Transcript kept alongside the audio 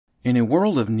In a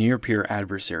world of near-peer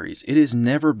adversaries, it has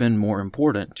never been more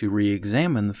important to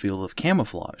re-examine the field of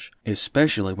camouflage,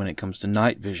 especially when it comes to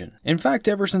night vision. In fact,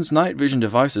 ever since night vision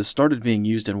devices started being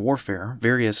used in warfare,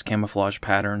 various camouflage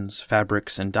patterns,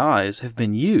 fabrics, and dyes have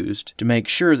been used to make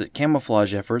sure that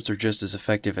camouflage efforts are just as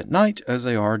effective at night as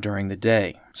they are during the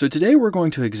day. So today we're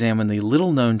going to examine the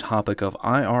little-known topic of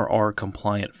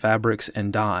IRR-compliant fabrics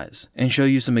and dyes, and show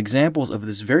you some examples of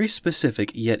this very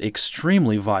specific yet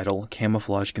extremely vital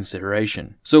camouflage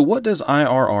consideration. So what does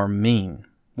IRR mean?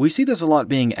 We see this a lot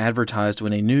being advertised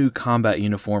when a new combat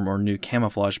uniform or new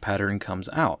camouflage pattern comes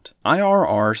out.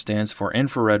 IRR stands for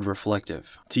infrared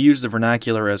reflective. To use the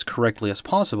vernacular as correctly as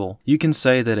possible, you can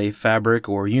say that a fabric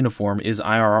or uniform is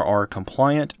IRR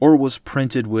compliant or was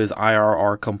printed with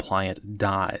IRR compliant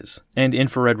dyes. And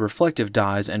infrared reflective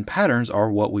dyes and patterns are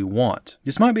what we want.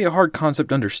 This might be a hard concept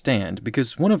to understand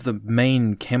because one of the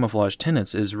main camouflage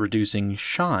tenets is reducing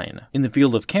shine. In the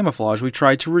field of camouflage, we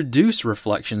try to reduce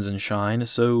reflections and shine,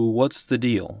 so what's the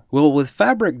deal? Well, with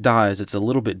fabric dyes, it's a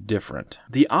little bit different.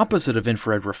 The opposite of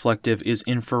infrared reflective is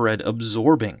infrared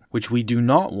absorbing, which we do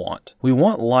not want. We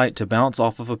want light to bounce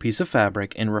off of a piece of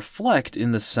fabric and reflect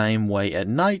in the same way at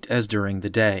night as during the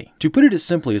day. To put it as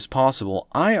simply as possible,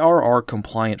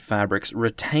 IRR-compliant fabrics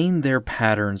retain their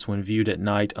patterns when viewed at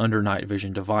night under night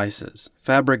vision devices.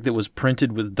 Fabric that was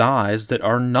printed with dyes that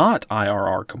are not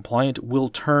IRR compliant will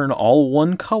turn all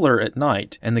one color at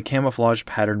night, and the camouflage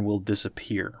pattern will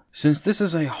disappear. Since this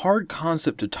is a hard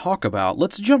concept to talk about,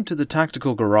 let's jump to the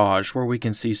tactical garage where we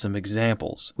can see some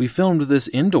examples. We filmed this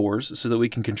indoors so that we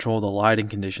can control the lighting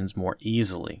conditions more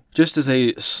easily. Just as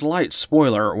a slight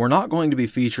spoiler, we're not going to be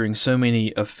featuring so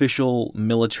many official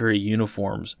military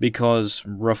uniforms because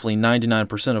roughly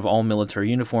 99% of all military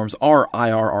uniforms are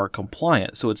IRR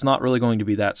compliant, so it's not really going to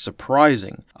be that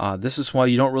surprising. This is why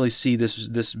you don't really see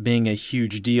this being a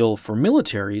huge deal for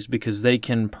militaries, because they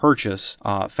can purchase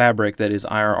fabric that is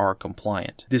IRR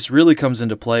compliant. This really comes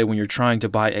into play when you're trying to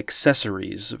buy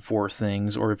accessories for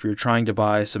things, or if you're trying to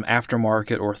buy some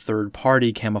aftermarket or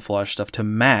third-party camouflage stuff to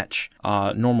match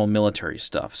normal military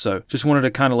stuff. So just wanted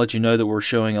to kind of let you know that we're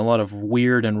showing a lot of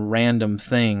weird and random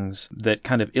things that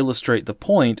kind of illustrate the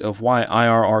point of why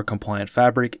IRR compliant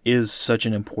fabric is such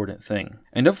an important thing.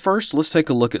 And up first, let's take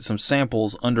a look at some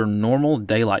samples under normal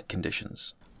daylight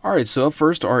conditions. Alright, so up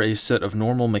first are a set of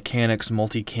normal Mechanix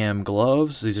Multicam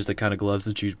gloves. These are the kind of gloves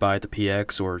that you'd buy at the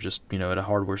PX or just, at a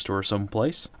hardware store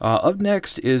someplace. Up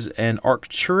next is an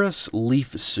Arcturus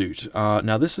leaf suit.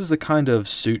 Now this is the kind of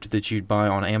suit that you'd buy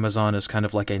on Amazon as kind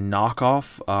of like a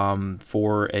knockoff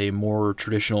for a more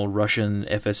traditional Russian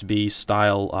FSB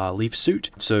style leaf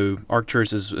suit. So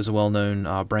Arcturus is a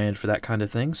well-known brand for that kind of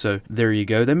thing. So there you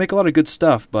go. They make a lot of good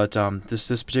stuff, but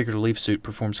this particular leaf suit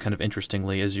performs kind of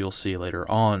interestingly, as you'll see later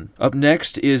on. Up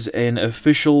next is an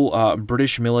official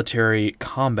British military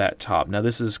combat top. Now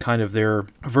this is kind of their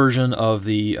version of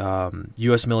the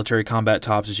US military combat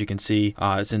tops. As you can see,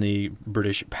 it's in the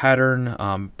British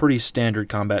pattern. Pretty standard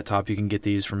combat top. You can get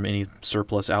these from any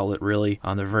surplus outlet really.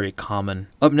 They're very common.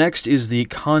 Up next is the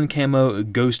Concamo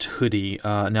Ghost Hoodie.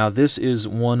 Now this is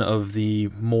one of the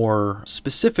more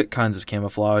specific kinds of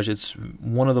camouflage. It's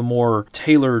one of the more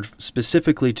tailored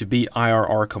specifically to be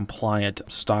IRR compliant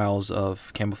styles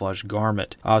of camouflage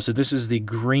garment. So this is the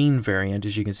green variant,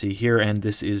 as you can see here, and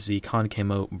this is the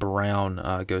Concamo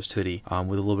brown ghost hoodie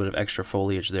with a little bit of extra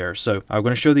foliage there. So I'm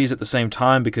going to show these at the same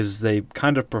time because they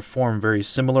kind of perform very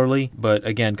similarly, but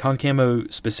again,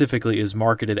 Concamo specifically is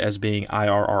marketed as being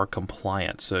IRR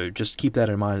compliant, so just keep that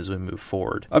in mind as we move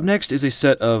forward. Up next is a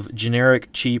set of generic,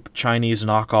 cheap, Chinese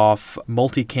knockoff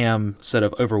Multicam set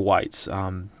of Overwhites.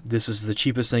 This is the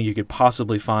cheapest thing you could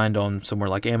possibly find on somewhere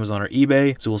like Amazon or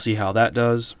eBay, so we'll see how that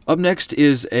does. Up next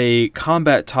is a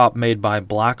combat top made by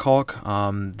Blackhawk.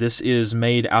 This is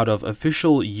made out of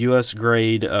official US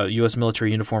grade, US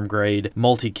military uniform grade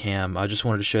Multicam. I just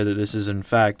wanted to show that this is in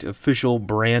fact official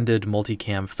branded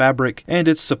Multicam fabric, and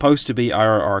it's supposed to be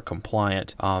IRR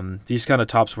compliant. These kind of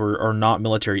tops are not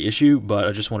military issue, but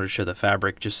I just wanted to show the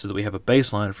fabric just so that we have a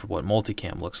baseline for what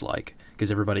Multicam looks like, because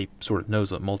everybody sort of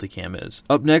knows what Multicam is.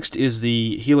 Up next is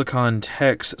the Helikon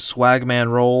Tech's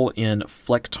Swagman roll in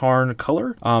Flecktarn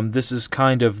color. This is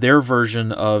kind of their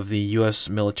version of the US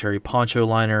military poncho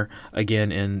liner,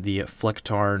 again in the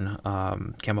Flecktarn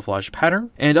camouflage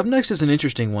pattern. And up next is an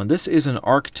interesting one. This is an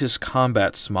Arktis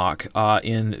combat smock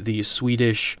in the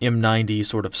Swedish M90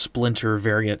 sort of splinter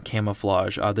variant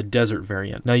camouflage, the desert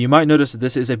variant. Now you might notice that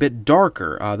this is a bit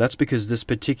darker. That's because this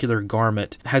particular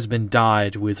garment has been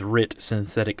dyed with RIT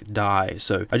synthetic dye.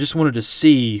 So I just wanted to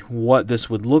see what this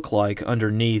would look like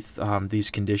underneath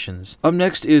these conditions. Up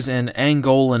next is an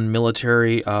Angolan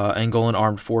Military, Angolan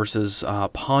Armed Forces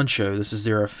poncho. This is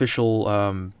their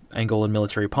official Angolan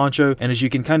Military Poncho, and as you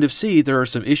can kind of see, there are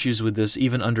some issues with this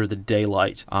even under the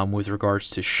daylight with regards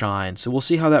to shine. So we'll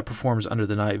see how that performs under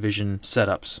the night vision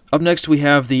setups. Up next, we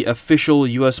have the official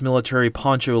U.S. military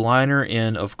poncho liner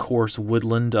in, of course,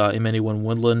 Woodland, M81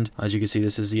 Woodland. As you can see,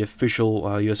 this is the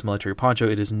official U.S. military poncho.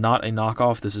 It is not a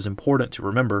knockoff. This is important to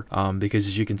remember because,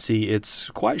 as you can see, it's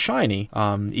quite shiny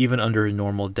even under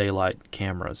normal daylight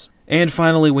cameras. And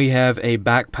finally, we have a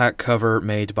backpack cover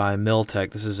made by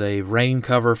Mil-Tec. This is a rain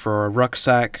cover for a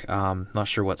rucksack. Not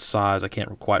sure what size, I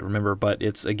can't quite remember, but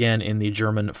it's again in the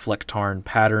German Flecktarn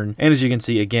pattern. And as you can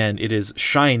see, again, it is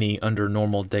shiny under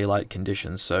normal daylight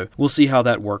conditions. So we'll see how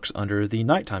that works under the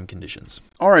nighttime conditions.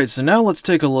 Alright, so now let's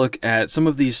take a look at some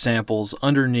of these samples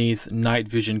underneath night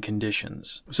vision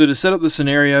conditions. So to set up the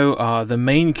scenario, the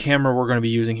main camera we're going to be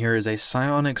using here is a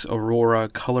Psyonix Aurora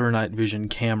color night vision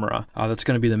camera. That's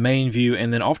going to be the main view,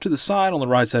 and then off to the side on the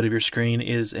right side of your screen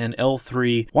is an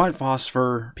L3 white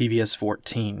phosphor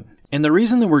PVS-14. And the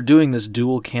reason that we're doing this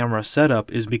dual camera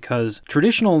setup is because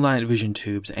traditional night vision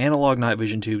tubes, analog night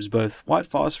vision tubes, both white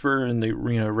phosphor and the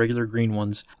regular green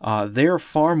ones, they're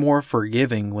far more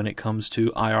forgiving when it comes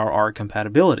to IRR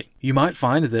compatibility. You might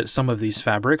find that some of these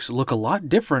fabrics look a lot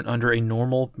different under a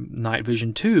normal night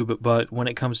vision tube, but when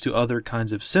it comes to other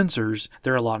kinds of sensors,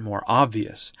 they're a lot more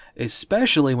obvious,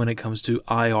 especially when it comes to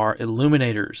IR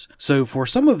illuminators. So for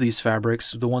some of these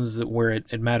fabrics, the ones where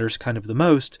it matters kind of the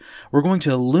most, we're going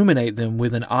to illuminate them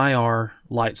with an IR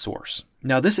light source.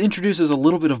 Now, this introduces a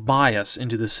little bit of bias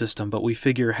into the system, but we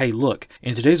figure, hey, look,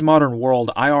 in today's modern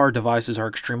world, IR devices are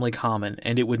extremely common,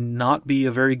 and it would not be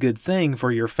a very good thing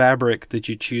for your fabric that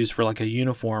you choose for like a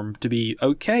uniform to be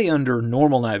okay under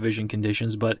normal night vision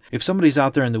conditions, but if somebody's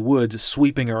out there in the woods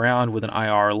sweeping around with an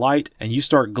IR light and you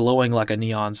start glowing like a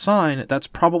neon sign, that's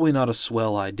probably not a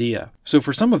swell idea. So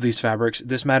for some of these fabrics,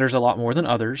 this matters a lot more than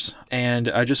others, and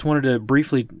I just wanted to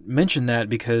briefly mention that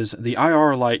because the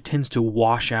IR light tends to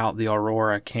wash out the Aurora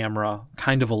camera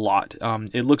kind of a lot.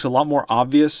 It looks a lot more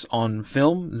obvious on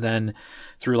film than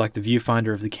through like the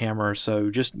viewfinder of the camera, so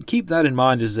just keep that in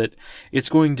mind, is that it's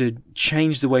going to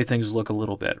change the way things look a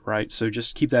little bit, right? So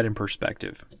just keep that in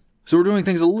perspective. So we're doing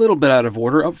things a little bit out of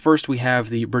order. Up first, we have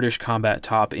the British Combat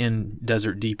Top in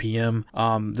Desert DPM.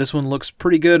 This one looks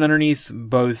pretty good underneath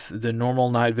both the normal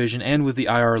night vision and with the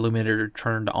IR illuminator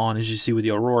turned on. As you see with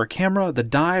the Aurora camera, the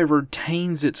dye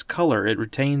retains its color. It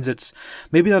retains its,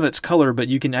 maybe not its color, but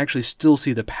you can actually still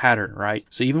see the pattern, right?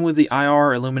 So even with the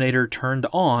IR illuminator turned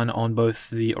on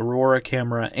both the Aurora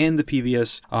camera and the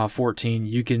PVS-14,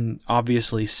 you can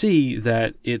obviously see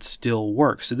that it still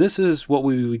works. So this is what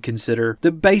we would consider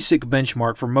the basic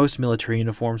benchmark for most military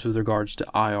uniforms with regards to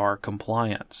IR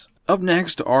compliance. Up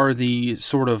next are the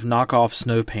sort of knockoff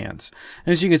snow pants.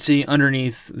 And as you can see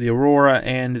underneath the Aurora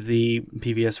and the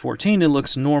PVS-14, it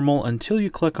looks normal until you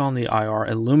click on the IR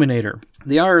illuminator.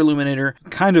 The IR illuminator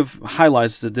kind of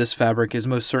highlights that this fabric is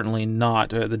most certainly not,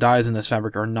 the dyes in this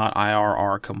fabric are not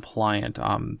IRR compliant.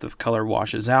 The color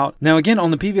washes out. Now again,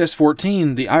 on the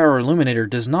PVS-14, the IR illuminator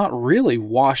does not really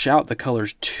wash out the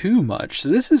colors too much. So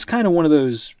this is kind of one of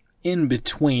those in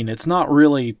between. It's not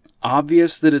really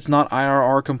obvious that it's not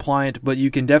IRR compliant, but you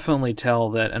can definitely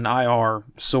tell that an IR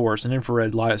source, an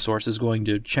infrared light source, is going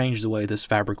to change the way this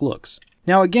fabric looks.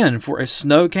 Now again, for a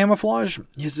snow camouflage,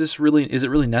 is it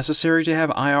really necessary to have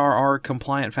IRR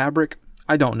compliant fabric?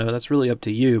 I don't know, that's really up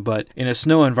to you, but in a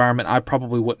snow environment, I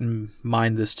probably wouldn't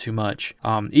mind this too much.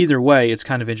 Either way, it's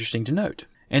kind of interesting to note.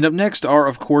 And up next are,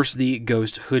 of course, the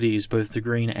Ghost hoodies, both the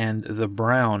green and the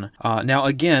brown. Now,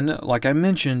 again, like I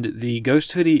mentioned, the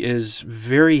Ghost hoodie is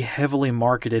very heavily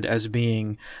marketed as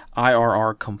being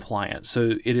IRR compliant.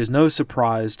 So it is no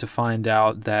surprise to find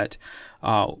out that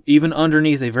even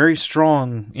underneath a very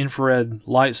strong infrared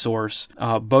light source,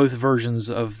 both versions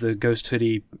of the Ghost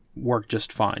hoodie work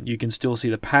just fine. You can still see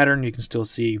the pattern, you can still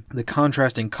see the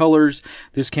contrasting colors.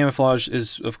 This camouflage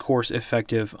is, of course,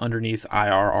 effective underneath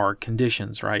IRR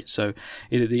conditions, right? So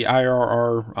the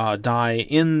IRR dye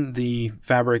in the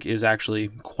fabric is actually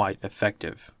quite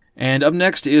effective. And up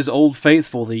next is Old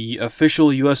Faithful, the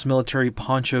official U.S. military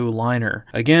poncho liner.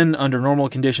 Again, under normal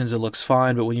conditions it looks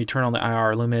fine, but when you turn on the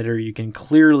IR illuminator, you can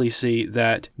clearly see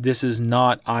that this is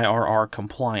not IRR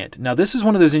compliant. Now, this is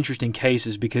one of those interesting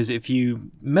cases because if you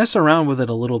mess around with it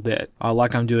a little bit,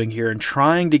 like I'm doing here, and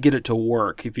trying to get it to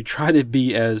work, if you try to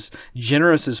be as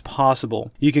generous as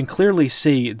possible, you can clearly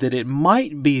see that it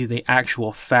might be the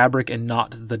actual fabric and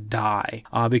not the dye,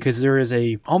 because there is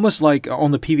almost like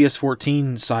on the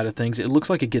PVS-14 side side of things, it looks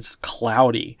like it gets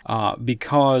cloudy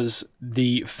because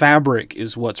the fabric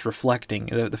is what's reflecting.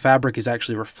 The fabric is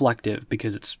actually reflective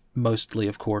because it's mostly,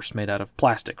 of course, made out of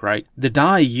plastic, right? The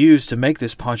dye used to make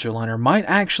this poncho liner might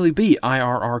actually be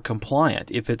IRR compliant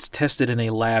if it's tested in a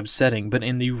lab setting, but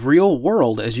in the real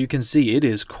world, as you can see, it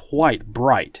is quite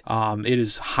bright. It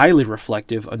is highly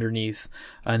reflective underneath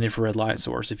an infrared light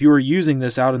source. If you were using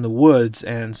this out in the woods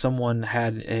and someone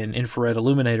had an infrared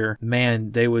illuminator,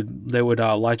 man, they would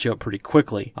light you up pretty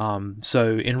quickly.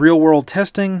 So in real world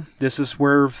testing, this is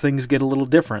where things get a little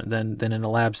different than in a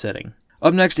lab setting.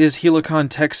 Up next is Helikon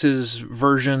Tech's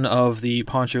version of the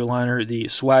poncho liner, the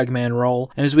Swagman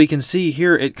roll. And as we can see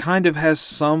here, it kind of has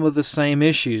some of the same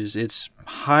issues. It's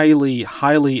highly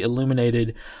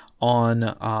illuminated on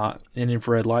an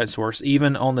infrared light source.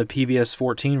 Even on the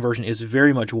PVS-14 version, is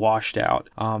very much washed out.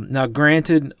 Now,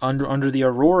 granted, under the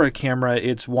Aurora camera,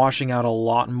 it's washing out a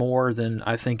lot more than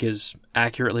I think is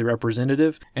accurately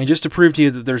representative. And just to prove to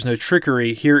you that there's no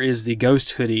trickery, here is the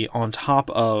Ghost hoodie on top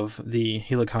of the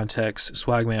Helikon Tech's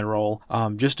Swagman roll,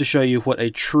 just to show you what a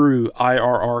true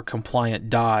IRR compliant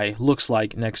dye looks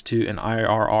like next to an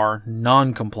IRR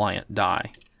non-compliant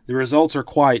dye. The results are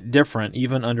quite different,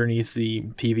 even underneath the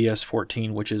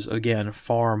PVS-14, which is, again,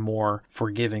 far more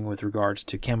forgiving with regards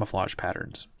to camouflage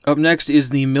patterns. Up next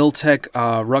is the Mil-Tec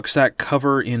rucksack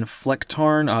cover in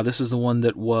Flecktarn. This is the one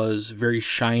that was very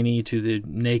shiny to the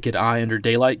naked eye under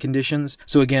daylight conditions.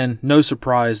 So again, no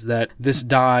surprise that this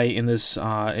dye in this,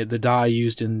 the dye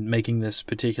used in making this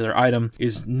particular item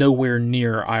is nowhere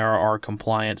near IRR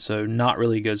compliant, so not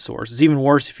really a good source. It's even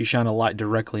worse if you shine a light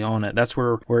directly on it. That's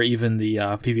where even the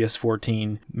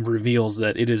PVS-14 reveals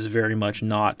that it is very much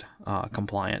not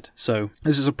compliant. So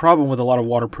this is a problem with a lot of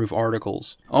waterproof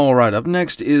articles. Alright, up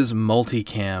next is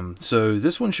Multicam. So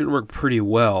this one should work pretty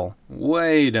well.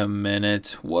 Wait a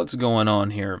minute, what's going on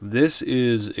here? This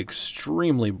is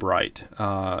extremely bright.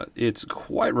 It's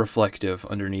quite reflective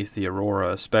underneath the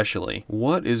Aurora especially.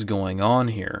 What is going on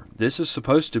here? This is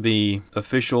supposed to be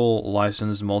official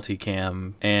licensed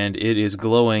Multicam, and it is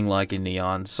glowing like a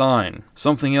neon sign.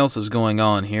 Something else is going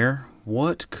on here.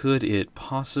 What could it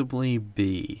possibly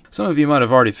be? Some of you might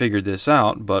have already figured this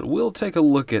out, but we'll take a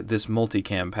look at this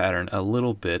Multicam pattern a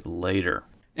little bit later.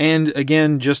 And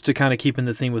again, just to kind of keep in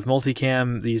the theme with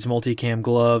Multicam, these Multicam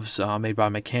gloves made by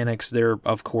Mechanix, they're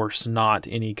of course not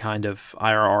any kind of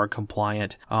IRR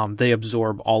compliant. They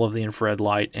absorb all of the infrared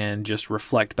light and just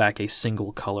reflect back a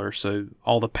single color, so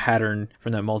all the pattern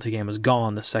from that Multicam is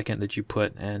gone the second that you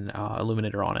put an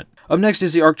illuminator on it. Up next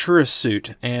is the Arcturus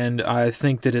suit, and I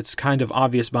think that it's kind of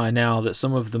obvious by now that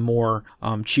some of the more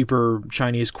cheaper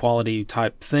Chinese quality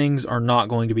type things are not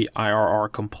going to be IRR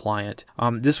compliant.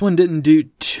 This one didn't do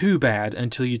too bad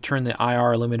until you turn the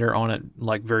IR illuminator on it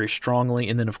like very strongly,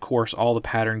 and then of course all the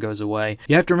pattern goes away.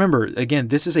 You have to remember, again,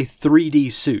 this is a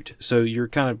 3D suit, so you're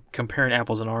kind of comparing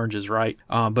apples and oranges, right?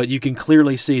 But you can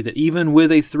clearly see that even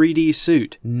with a 3D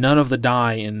suit, none of the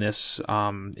dye in this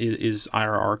is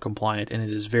IRR compliant, and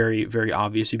it is very, very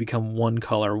obvious. You become one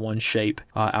color, one shape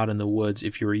out in the woods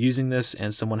if you were using this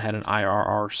and someone had an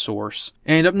IRR source.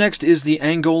 And up next is the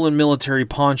Angolan Military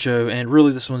Poncho, and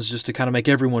really this one's just to kind of make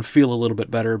everyone feel a little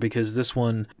bit better because this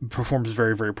one performs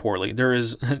very, very poorly. There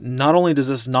is, not only does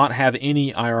this not have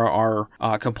any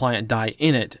IRR compliant dye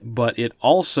in it, but it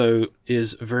also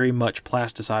is very much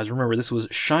plasticized. Remember, this was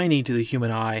shiny to the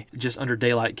human eye just under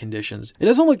daylight conditions. It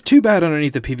doesn't look too bad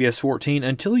underneath the PVS-14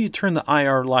 until you turn the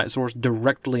IR light source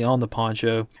directly on the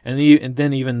poncho, and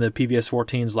then even the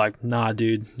PVS-14's like, nah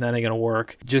dude, that ain't gonna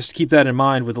work. Just keep that in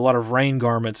mind. With a lot of rain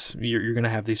garments, you're gonna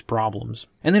have these problems.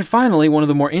 And then finally, one of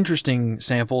the more interesting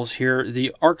samples here,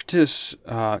 the Arktis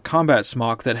combat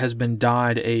smock that has been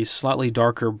dyed a slightly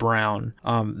darker brown.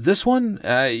 This one,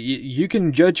 you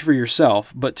can judge for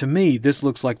yourself, but to me, this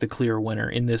looks like the clear winner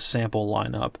in this sample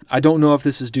lineup. I don't know if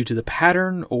this is due to the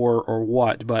pattern or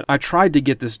what, but I tried to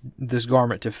get this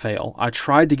garment to fail. I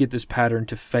tried to get this pattern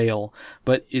to fail,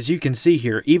 but as you can see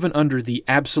here, even under the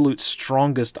absolute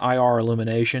strongest IR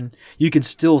illumination, you can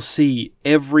still see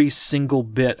every single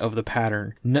bit of the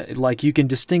pattern. Like you can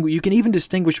even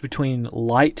distinguish between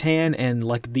light tan and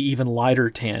like the even lighter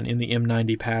tan in the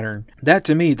M90 pattern. That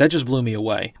to me, that just blew me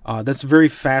away. That's very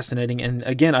fascinating. And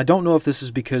again, I don't know if this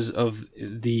is because of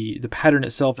the pattern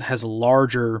itself has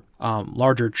larger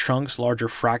chunks, larger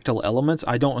fractal elements.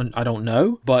 I don't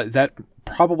know, but that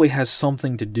probably has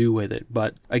something to do with it.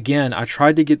 But again, I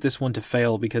tried to get this one to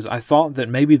fail because I thought that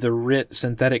maybe the RIT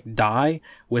synthetic dye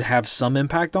would have some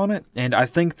impact on it, and I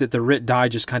think that the RIT dye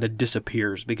just kind of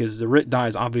disappears because the RIT dye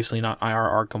is obviously not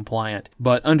IRR compliant,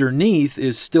 but underneath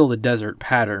is still the desert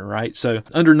pattern, right? So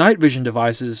under night vision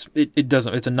devices, it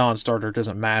doesn't, it's a non-starter, it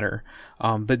doesn't matter.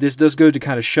 But this does go to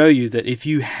kind of show you that if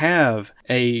you have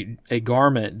a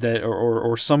garment that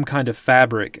or some kind of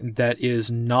fabric that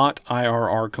is not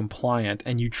IRR compliant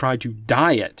and you try to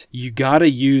dye it, you gotta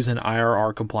use an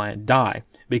IRR compliant dye,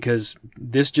 because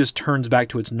this just turns back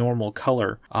to its normal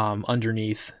color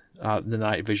underneath the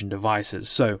night vision devices.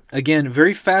 So again,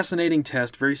 very fascinating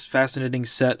test, very fascinating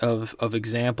set of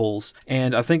examples,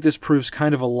 and I think this proves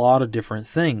kind of a lot of different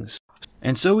things.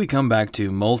 And so we come back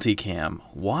to Multicam.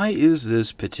 Why is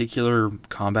this particular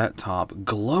combat top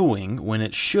glowing when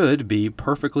it should be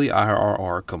perfectly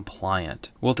IRR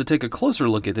compliant? Well, to take a closer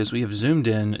look at this, we have zoomed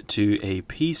in to a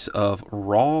piece of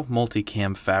raw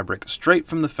Multicam fabric straight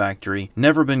from the factory,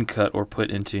 never been cut or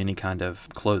put into any kind of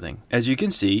clothing. As you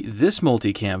can see, this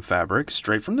Multicam fabric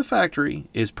straight from the factory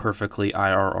is perfectly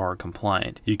IRR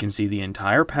compliant. You can see the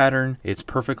entire pattern, it's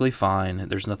perfectly fine,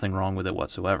 there's nothing wrong with it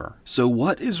whatsoever. So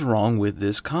what is wrong with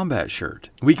this combat shirt?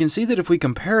 We can see that if we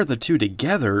compare the two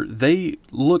together, they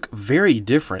look very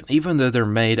different, even though they're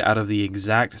made out of the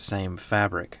exact same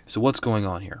fabric. So what's going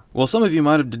on here? Well, some of you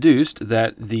might have deduced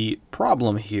that the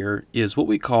problem here is what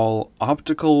we call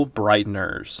optical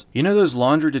brighteners. You know those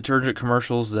laundry detergent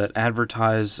commercials that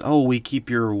advertise, oh, we keep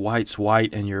your whites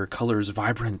white and your colors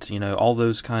vibrant, you know, all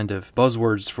those kind of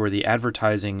buzzwords for the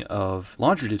advertising of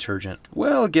laundry detergent?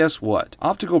 Well, guess what?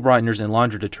 Optical brighteners in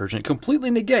laundry detergent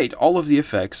completely negate all of the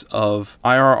effects of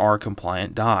IRR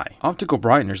compliant dye. Optical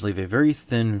brighteners leave a very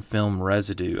thin film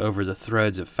residue over the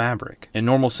threads of fabric. In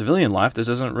normal civilian life, this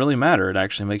doesn't really matter. It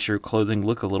actually makes your clothing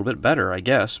look a little bit better, I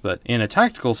guess, but in a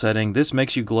tactical setting, this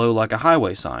makes you glow like a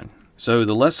highway sign. So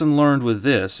the lesson learned with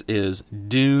this is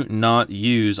do not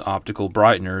use optical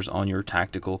brighteners on your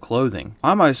tactical clothing.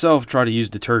 I myself try to use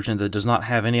detergent that does not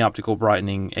have any optical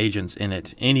brightening agents in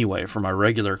it anyway for my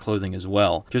regular clothing as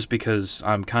well, just because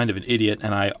I'm kind of an idiot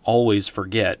and I always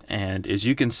forget, and as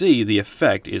you can see, the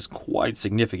effect is quite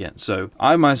significant. So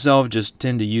I myself just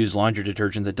tend to use laundry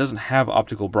detergent that doesn't have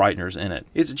optical brighteners in it.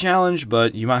 It's a challenge,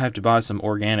 but you might have to buy some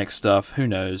organic stuff, who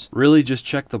knows. Really just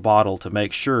check the bottle to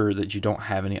make sure that you don't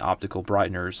have any optical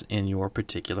brighteners in your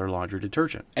particular laundry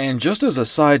detergent. And just as a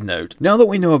side note, now that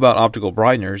we know about optical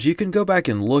brighteners, you can go back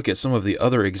and look at some of the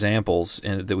other examples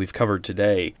that we've covered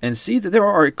today and see that there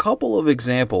are a couple of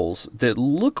examples that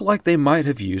look like they might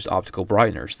have used optical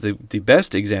brighteners. The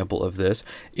best example of this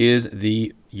is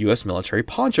the U.S. Military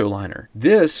Poncho liner.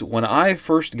 This, when I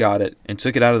first got it and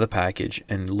took it out of the package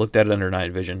and looked at it under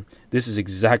night vision, this is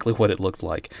exactly what it looked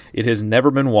like. It has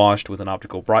never been washed with an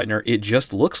optical brightener. It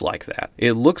just looks like that.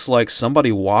 It looks like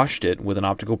somebody washed it with an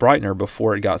optical brightener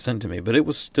before it got sent to me, but it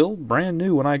was still brand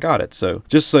new when I got it. So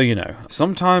just so you know,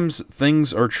 sometimes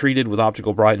things are treated with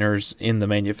optical brighteners in the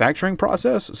manufacturing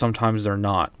process, sometimes they're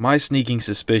not. My sneaking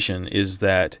suspicion is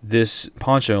that this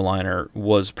poncho liner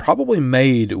was probably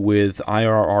made with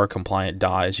IRR compliant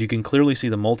dyes. You can clearly see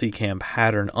the Multicam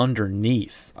pattern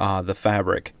underneath the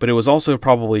fabric, but it was also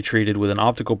probably treated with an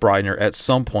optical brightener at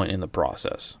some point in the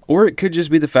process. Or it could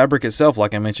just be the fabric itself,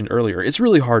 like I mentioned earlier. It's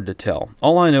really hard to tell.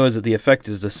 All I know is that the effect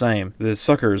is the same. The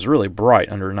sucker is really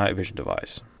bright under a night vision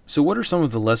device. So what are some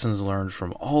of the lessons learned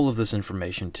from all of this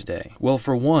information today? Well,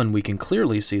 for one, we can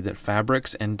clearly see that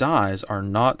fabrics and dyes are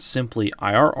not simply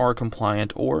IRR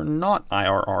compliant or not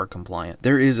IRR compliant.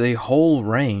 There is a whole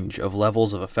range of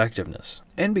levels of effectiveness.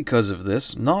 And because of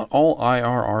this, not all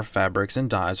IRR fabrics and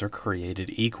dyes are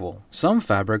created equal. Some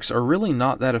fabrics are really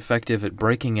not that effective at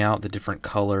breaking out the different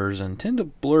colors and tend to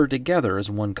blur together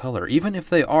as one color, even if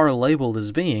they are labeled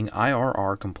as being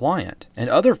IRR compliant. And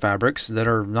other fabrics that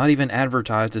are not even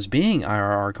advertised as being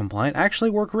IRR compliant actually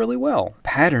work really well.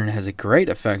 Pattern has a great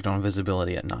effect on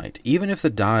visibility at night, even if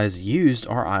the dyes used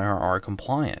are IRR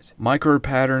compliant. Micro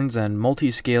patterns and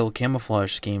multi-scale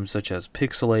camouflage schemes such as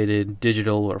pixelated,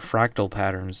 digital, or fractal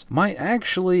patterns might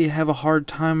actually have a hard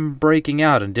time breaking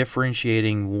out and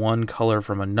differentiating one color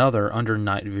from another under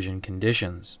night vision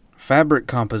conditions. Fabric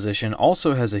composition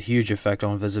also has a huge effect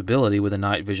on visibility with a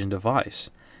night vision device.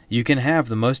 You can have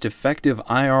the most effective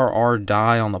IRR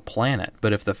dye on the planet,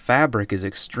 but if the fabric is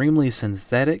extremely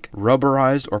synthetic,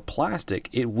 rubberized, or plastic,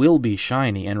 it will be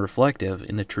shiny and reflective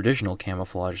in the traditional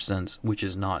camouflage sense, which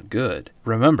is not good.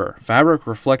 Remember, fabric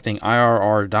reflecting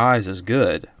IRR dyes is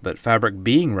good, but fabric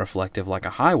being reflective like a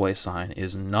highway sign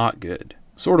is not good.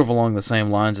 Sort of along the same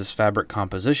lines as fabric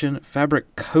composition,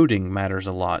 fabric coating matters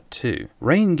a lot too.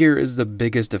 Rain gear is the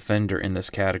biggest offender in this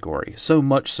category, so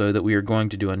much so that we are going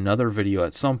to do another video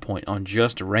at some point on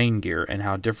just rain gear and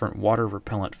how different water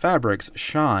repellent fabrics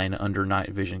shine under night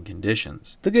vision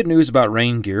conditions. The good news about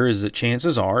rain gear is that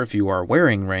chances are if you are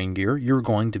wearing rain gear, you're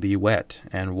going to be wet,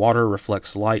 and water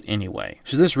reflects light anyway.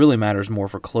 So this really matters more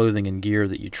for clothing and gear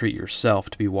that you treat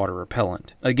yourself to be water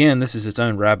repellent. Again, this is its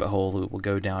own rabbit hole that we'll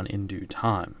go down in due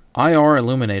time. IR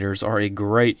illuminators are a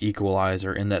great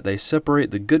equalizer in that they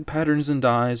separate the good patterns and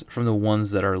dyes from the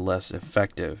ones that are less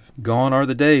effective. Gone are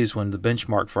the days when the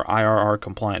benchmark for IRR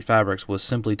compliant fabrics was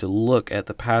simply to look at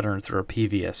the pattern through a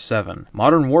PVS-7.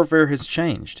 Modern warfare has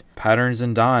changed. Patterns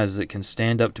and dyes that can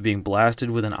stand up to being blasted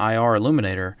with an IR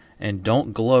illuminator and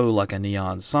don't glow like a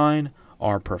neon sign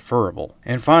are preferable.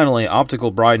 And finally,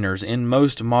 optical brighteners in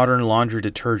most modern laundry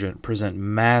detergent present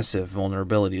massive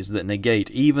vulnerabilities that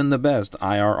negate even the best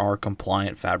IRR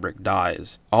compliant fabric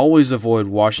dyes. Always avoid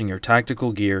washing your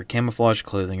tactical gear, camouflage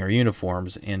clothing, or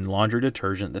uniforms in laundry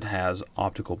detergent that has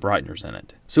optical brighteners in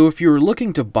it. So if you're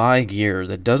looking to buy gear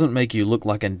that doesn't make you look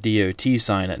like a DOT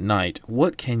sign at night,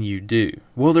 what can you do?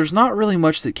 Well, there's not really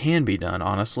much that can be done,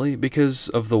 honestly, because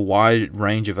of the wide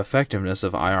range of effectiveness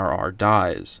of IRR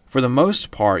dyes. For the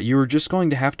most part, you're just going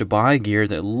to have to buy gear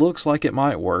that looks like it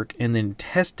might work and then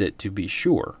test it to be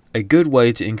sure. A good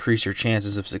way to increase your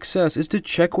chances of success is to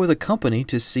check with a company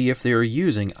to see if they are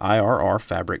using IRR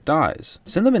fabric dyes.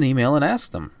 Send them an email and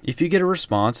ask them. If you get a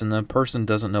response and the person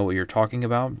doesn't know what you're talking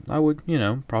about, I would,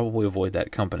 probably avoid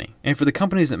that company. And for the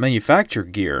companies that manufacture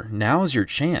gear, now is your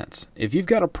chance. If you've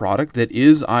got a product that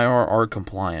is IRR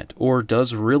compliant or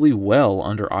does really well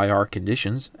under IR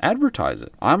conditions, advertise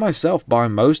it. I myself buy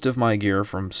most of my gear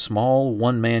from small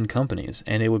one-man companies,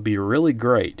 and it would be really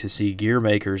great to see gear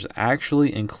makers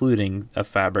actually including a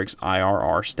fabric's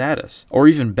IRR status. Or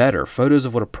even better, photos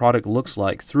of what a product looks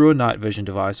like through a night vision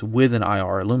device with an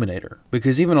IR illuminator.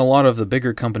 Because even a lot of the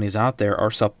bigger companies out there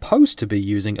are supposed to be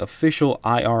using official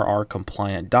IRR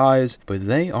compliant dyes, but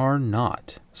they are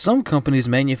not. Some companies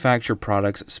manufacture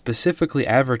products specifically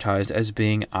advertised as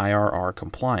being IRR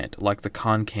compliant, like the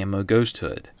Concamo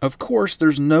GhostHood. Of course,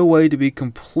 there's no way to be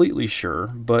completely sure,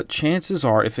 but chances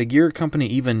are if a gear company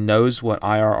even knows what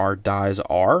IRR dyes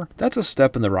are, that's a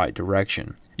step in the right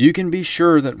direction. You can be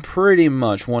sure that pretty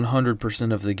much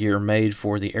 100% of the gear made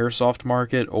for the airsoft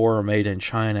market or made in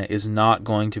China is not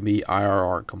going to be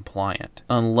IRR compliant,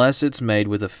 unless it's made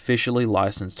with officially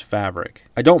licensed fabric.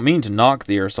 I don't mean to knock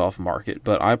the airsoft market,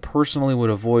 but I personally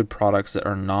would avoid products that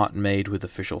are not made with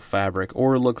official fabric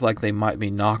or look like they might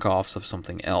be knockoffs of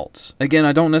something else. Again,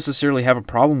 I don't necessarily have a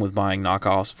problem with buying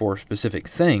knockoffs for specific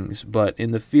things, but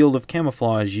in the field of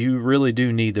camouflage, you really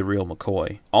do need the real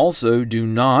McCoy. Also, do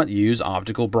not use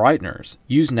optical brighteners.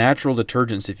 Use natural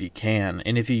detergents if you can,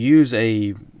 and if you use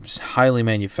a highly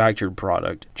manufactured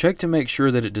product, check to make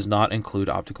sure that it does not include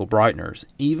optical brighteners,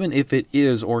 even if it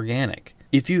is organic.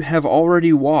 If you have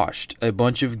already washed a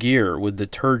bunch of gear with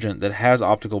detergent that has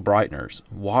optical brighteners,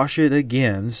 wash it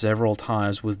again several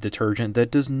times with detergent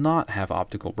that does not have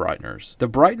optical brighteners. The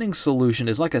brightening solution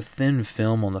is like a thin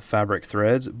film on the fabric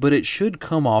threads, but it should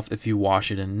come off if you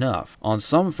wash it enough. On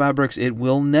some fabrics, it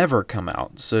will never come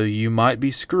out, so you might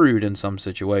be screwed in some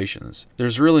situations.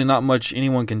 There's really not much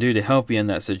anyone can do to help you in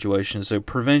that situation, so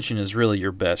prevention is really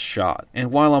your best shot.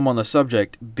 And while I'm on the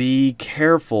subject, be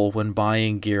careful when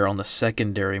buying gear on the secondary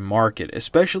market,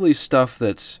 especially stuff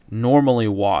that's normally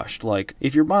washed. Like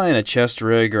if you're buying a chest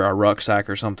rig or a rucksack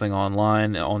or something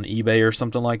online on eBay or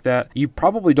something like that, you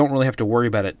probably don't really have to worry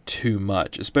about it too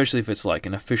much, especially if it's like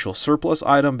an official surplus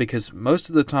item, because most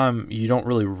of the time you don't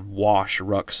really wash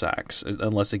rucksacks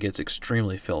unless it gets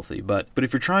extremely filthy. But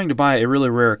if you're trying to buy a really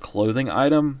rare clothing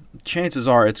item, chances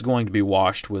are it's going to be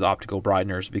washed with optical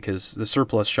brighteners, because the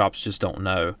surplus shops just don't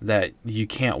know that you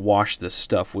can't wash this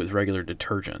stuff with regular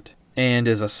detergent. And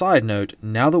as a side note,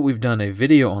 now that we've done a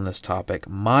video on this topic,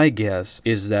 my guess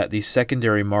is that the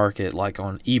secondary market, like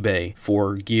on eBay,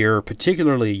 for gear,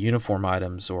 particularly uniform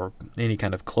items or any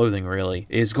kind of clothing really,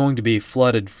 is going to be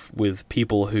flooded with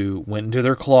people who went into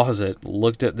their closet,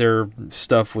 looked at their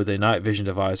stuff with a night vision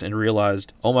device, and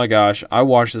realized, oh my gosh, I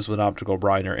washed this with an optical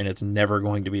brightener and it's never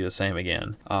going to be the same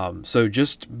again. So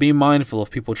just be mindful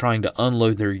of people trying to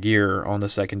unload their gear on the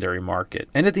secondary market.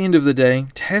 And at the end of the day,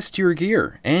 test your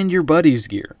gear and your buddy's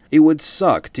gear. It would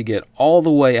suck to get all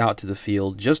the way out to the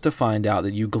field just to find out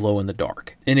that you glow in the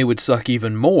dark. And it would suck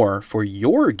even more for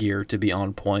your gear to be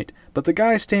on point, but the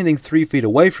guy standing 3 feet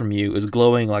away from you is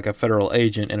glowing like a federal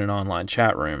agent in an online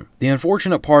chat room. The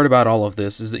unfortunate part about all of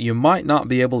this is that you might not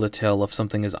be able to tell if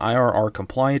something is IRR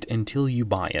compliant until you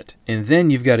buy it, and then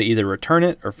you've got to either return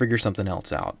it or figure something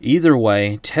else out. Either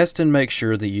way, test and make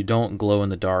sure that you don't glow in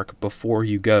the dark before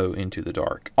you go into the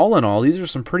dark. All in all, these are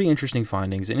some pretty interesting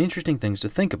findings and interesting things to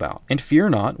think about. And fear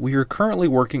not, we are currently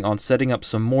working on setting up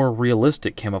some more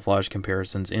realistic camouflage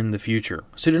comparisons in the future.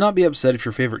 So do not be upset if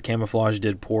your favorite camouflage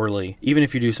did poorly. Even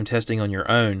if you do some testing on your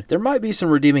own, there might be some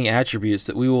redeeming attributes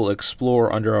that we will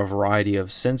explore under a variety of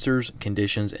sensors,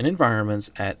 conditions, and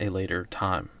environments at a later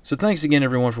time. So thanks again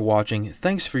everyone for watching,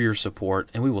 thanks for your support,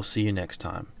 and we will see you next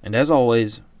time. And as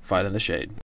always, fight in the shade.